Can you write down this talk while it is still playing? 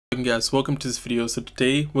going, guys? Welcome to this video. So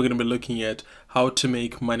today we're going to be looking at how to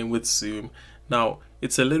make money with Zoom. Now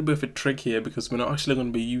it's a little bit of a trick here because we're not actually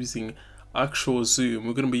going to be using actual Zoom.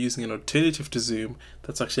 We're going to be using an alternative to Zoom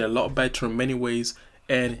that's actually a lot better in many ways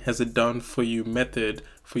and has a done for you method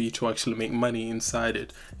for you to actually make money inside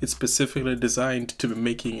it. It's specifically designed to be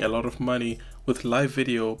making a lot of money with live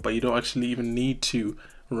video, but you don't actually even need to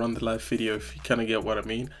run the live video, if you kind of get what I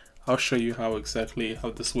mean. I'll show you exactly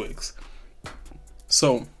how this works.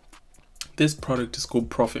 So this product is called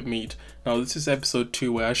Profit Meet. Now this is episode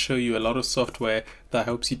 2 where I show you a lot of software that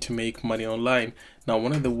helps you to make money online. Now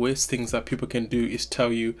one of the worst things that people can do is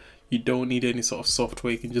tell you you don't need any sort of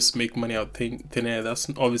software, you can just make money out thin air. That's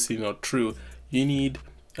obviously not true. You need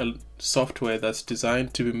a software that's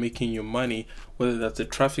designed to be making you money, whether that's a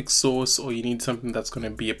traffic source or you need something that's going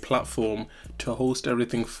to be a platform to host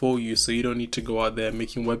everything for you, so you don't need to go out there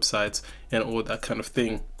making websites and all that kind of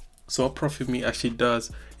thing. So what Profit Meet actually does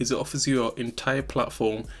is it offers you your entire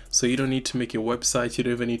platform, so you don't need to make your website, you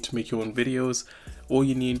don't even need to make your own videos. All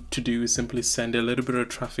you need to do is simply send a little bit of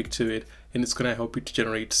traffic to it and it's going to help you to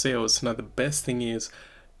generate sales. Now the best thing is,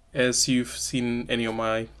 as you've seen any of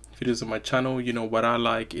my videos on my channel, you know what I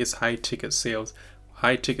like is high ticket sales.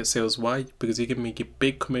 High ticket sales, why? Because you can make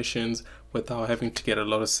big commissions without having to get a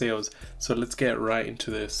lot of sales. So let's get right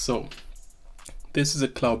into this. So this is a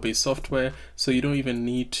cloud-based software, so you don't even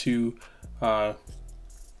need to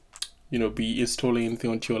be installing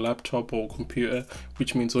anything onto your laptop or computer,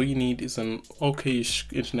 which means all you need is an okay-ish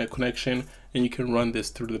internet connection and you can run this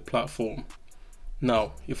through the platform.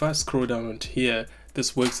 Now if I scroll down onto here,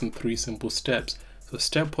 this works in 3 simple steps. So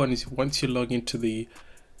step 1 is once you log into the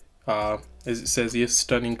as it says here,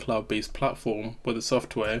 stunning cloud-based platform with the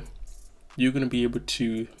software, you're going to be able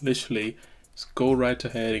to literally go right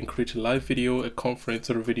ahead and create a live video, a conference,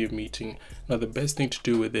 or a video meeting. Now the best thing to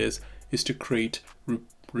do with this is to create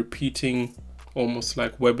repeating, almost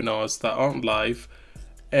like webinars that aren't live,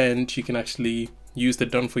 and you can actually use the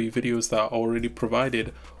done for you videos that are already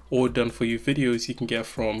provided, or done for you videos you can get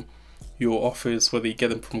from your office, whether you get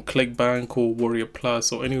them from ClickBank or Warrior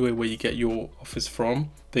Plus or anywhere where you get your office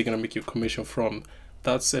from, they're going to make your commission from.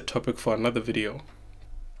 That's a topic for another video.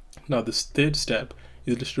 Now this third step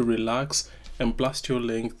is just to relax and blast your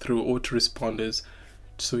link through autoresponders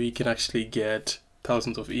so you can actually get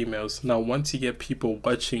thousands of emails. Now once you get people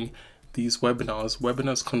watching these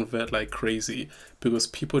webinars convert like crazy because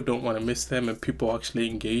people don't want to miss them and people are actually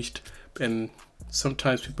engaged, and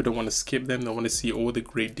sometimes people don't want to skip them, they want to see all the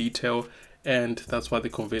great detail, and that's why they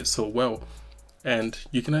convert so well. And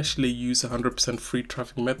you can actually use 100% free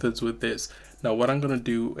traffic methods with this. Now what I'm going to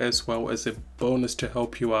do as well as a bonus to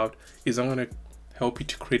help you out is I'm going to help you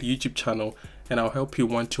to create a YouTube channel, and I'll help you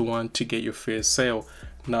one-to-one to get your first sale.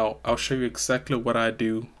 Now I'll show you exactly what I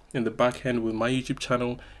do in the back end with my YouTube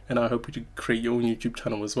channel, and I'll help you to create your own YouTube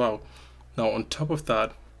channel as well. Now on top of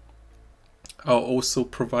that, I'll also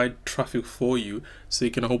provide traffic for you so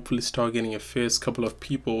you can hopefully start getting your first couple of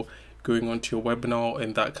people going onto your webinar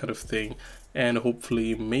and that kind of thing, and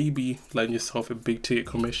hopefully maybe land yourself a big ticket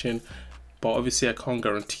commission. But obviously I can't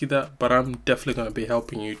guarantee that, but I'm definitely going to be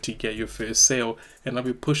helping you to get your first sale, and I'll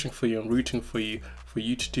be pushing for you and rooting for you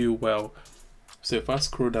to do well. So if I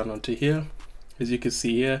scroll down onto here, as you can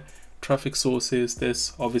see here, traffic sources,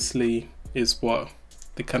 this obviously is what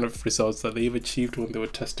the kind of results that they've achieved when they were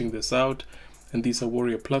testing this out, and these are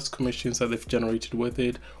Warrior Plus commissions that they've generated with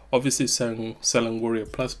it. Obviously selling Warrior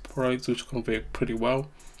Plus products, which convert pretty well.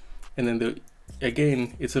 And then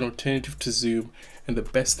again, it's an alternative to Zoom, and the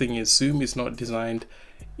best thing is Zoom is not designed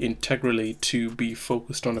integrally to be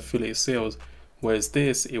focused on affiliate sales, whereas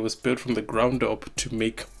this, it was built from the ground up to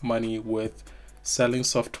make money with selling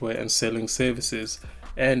software and selling services,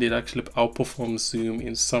 and it actually outperforms Zoom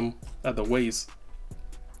in some other ways.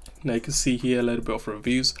 Now you can see here a little bit of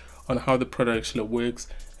reviews on how the product actually works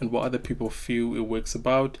and what other people feel it works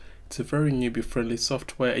about. It's a very newbie friendly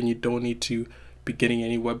software, and you don't need to be getting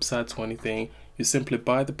any websites or anything. You simply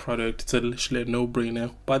buy the product. It's literally a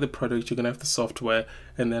no-brainer. Buy the product, you're gonna have the software,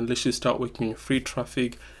 and then literally start working your free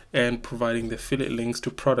traffic and providing the affiliate links to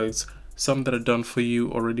products, some that are done for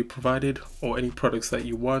you already provided, or any products that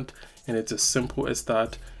you want. And it's as simple as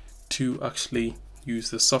that to actually use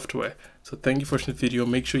the software. So thank you for watching the video.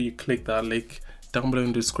 Make sure you click that link down below in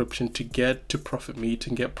the description to get to Profit Meet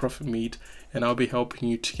and get Profit Meet, and I'll be helping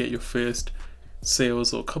you to get your first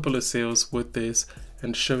sales or a couple of sales with this,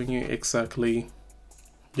 and showing you exactly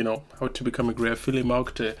how to become a great affiliate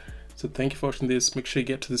marketer. So thank you for watching this. Make sure you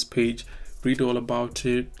get to this page, read all about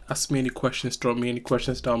it, ask me any questions, drop me any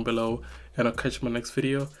questions down below, and I'll catch you in my next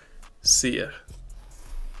video. See ya.